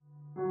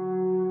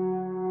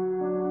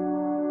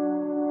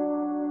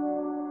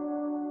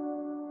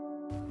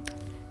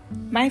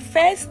My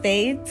first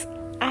date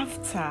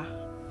after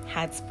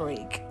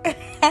heartbreak.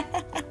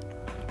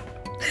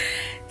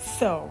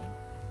 So,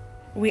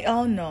 we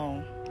all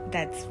know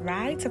that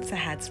right after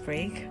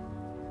heartbreak,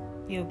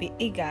 you'll be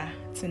eager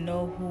to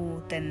know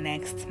who the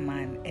next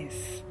man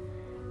is.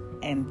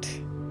 And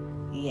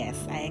yes,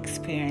 I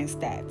experienced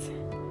that.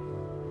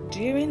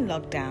 During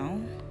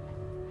lockdown,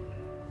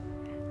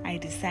 I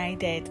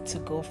decided to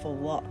go for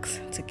walks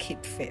to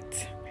keep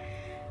fit.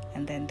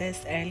 And then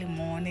this early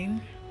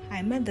morning,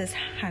 I met this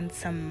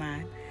handsome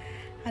man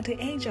at the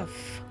age of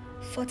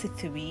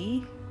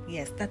 43.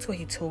 Yes, that's what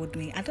he told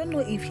me. I don't know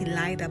if he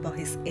lied about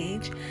his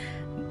age,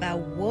 but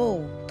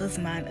whoa, this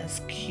man is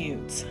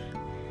cute.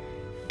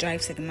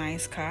 Drives a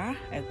nice car,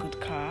 a good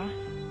car.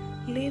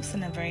 Lives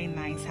in a very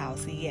nice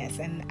house, yes.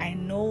 And I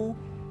know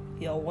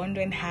you're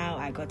wondering how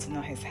I got to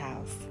know his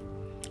house.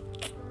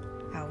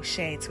 I'll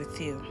share it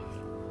with you.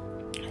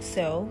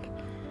 So,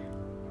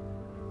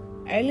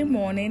 early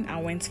morning,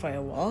 I went for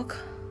a walk.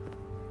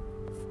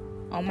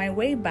 On my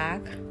way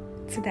back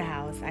to the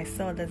house, I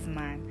saw this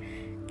man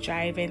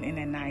driving in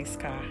a nice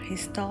car. He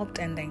stopped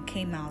and then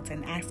came out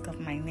and asked of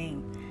my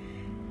name.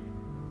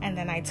 And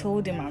then I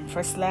told him I'm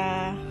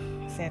Priscilla.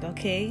 He said,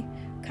 okay,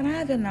 can I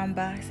have your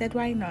number? I said,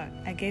 why not?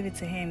 I gave it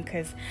to him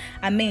because,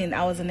 I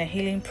was in a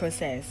healing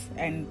process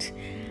and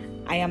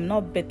I am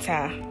not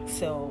bitter.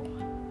 So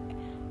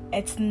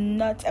it's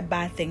not a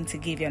bad thing to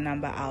give your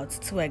number out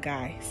to a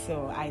guy.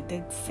 So I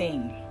did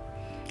same.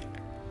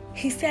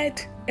 He said,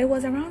 it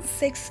was around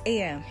 6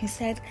 a.m. He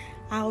said,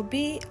 I'll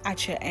be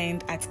at your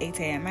end at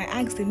 8 a.m. I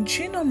asked him,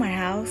 do you know my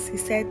house? He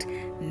said,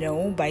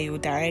 no, but you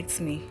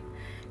direct me.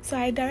 So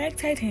I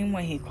directed him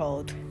when he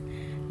called.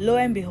 Lo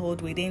and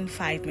behold, within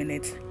 5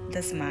 minutes,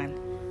 this man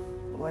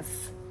was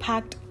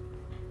parked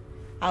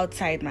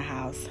outside my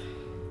house.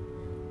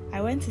 I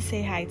went to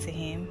say hi to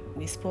him.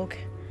 We spoke,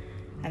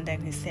 and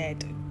then he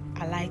said,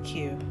 I like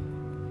you.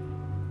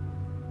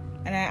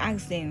 And I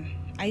asked him,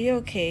 are you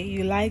okay?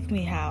 You like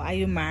me how? Are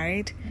you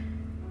married?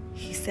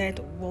 He said,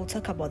 we'll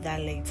talk about that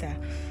later.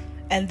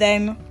 And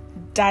then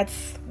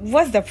that's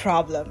what's the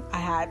problem I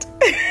had.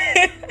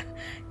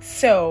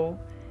 So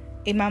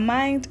in my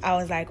mind, I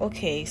was like,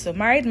 okay, so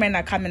married men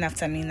are coming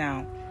after me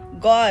now.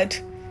 God,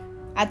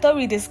 I thought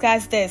we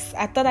discussed this.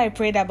 I thought I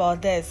prayed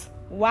about this.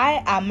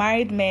 Why are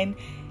married men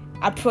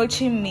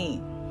approaching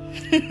me?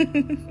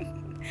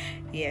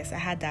 Yes, I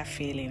had that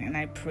feeling and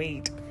I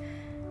prayed.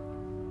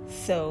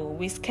 So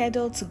we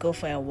scheduled to go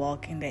for a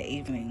walk in the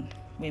evening.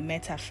 We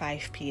met at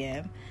 5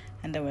 p.m.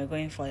 and then we're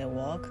going for a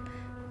walk.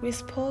 We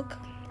spoke.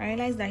 I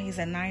realized that he's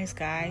a nice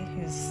guy.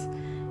 He's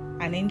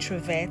an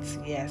introvert.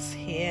 Yes,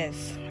 he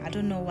is. I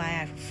don't know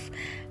why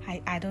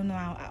I don't know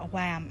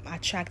why I'm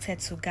attracted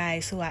to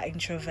guys who are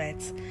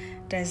introverts.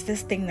 There's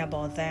this thing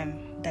about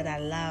them that I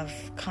love,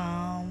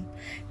 calm,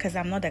 because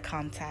I'm not the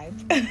calm type.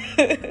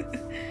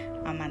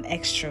 I'm an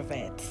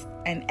extrovert,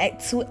 and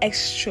two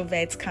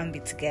extroverts can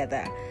be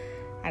together.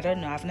 I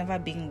don't know. I've never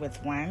been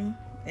with one.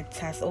 It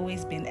has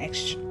always been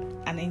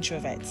an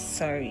introvert.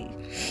 Sorry.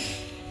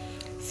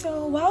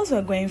 So whilst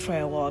we're going for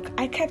a walk,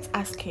 I kept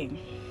asking,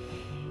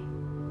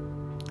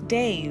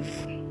 Dave,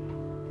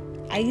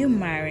 are you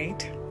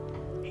married?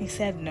 He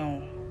said,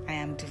 no, I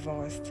am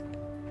divorced.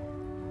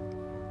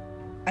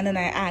 And then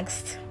I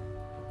asked,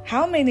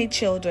 how many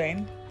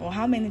children or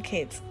how many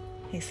kids?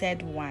 He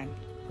said, one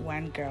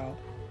girl.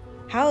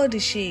 How old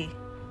is she?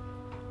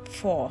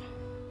 4.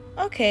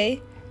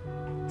 Okay.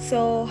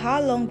 So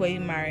how long were you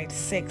married?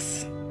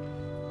 6.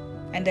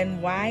 And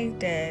then why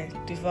the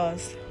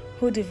divorce?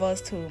 Who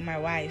divorced who? My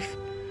wife.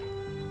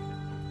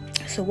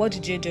 So what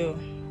did you do?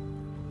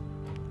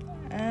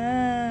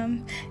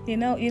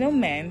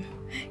 Men.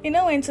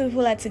 When two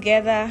people are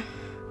together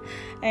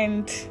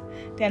and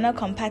they're not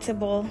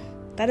compatible,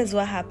 that is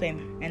what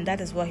happened, and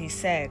that is what he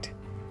said.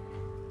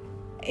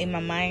 In my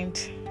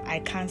mind, I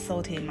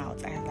cancelled him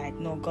out. I was like,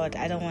 no, God,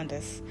 I don't want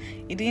this.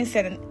 You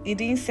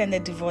didn't send a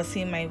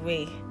divorcee my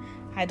way.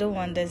 I don't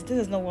want this. This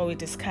is not what we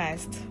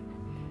discussed.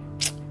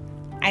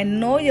 I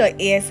know your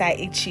ears are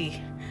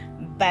itchy,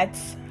 but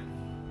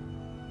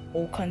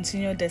we'll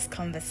continue this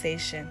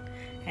conversation,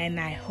 and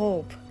I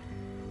hope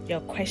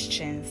your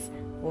questions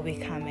will be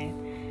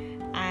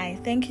coming. I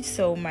thank you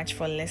so much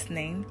for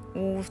listening.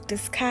 We'll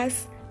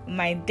discuss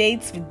my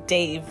dates with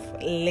Dave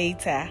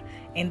later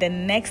in the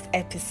next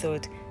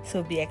episode,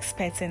 so be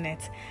expecting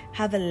it.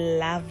 Have a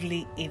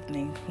lovely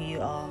evening, you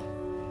all.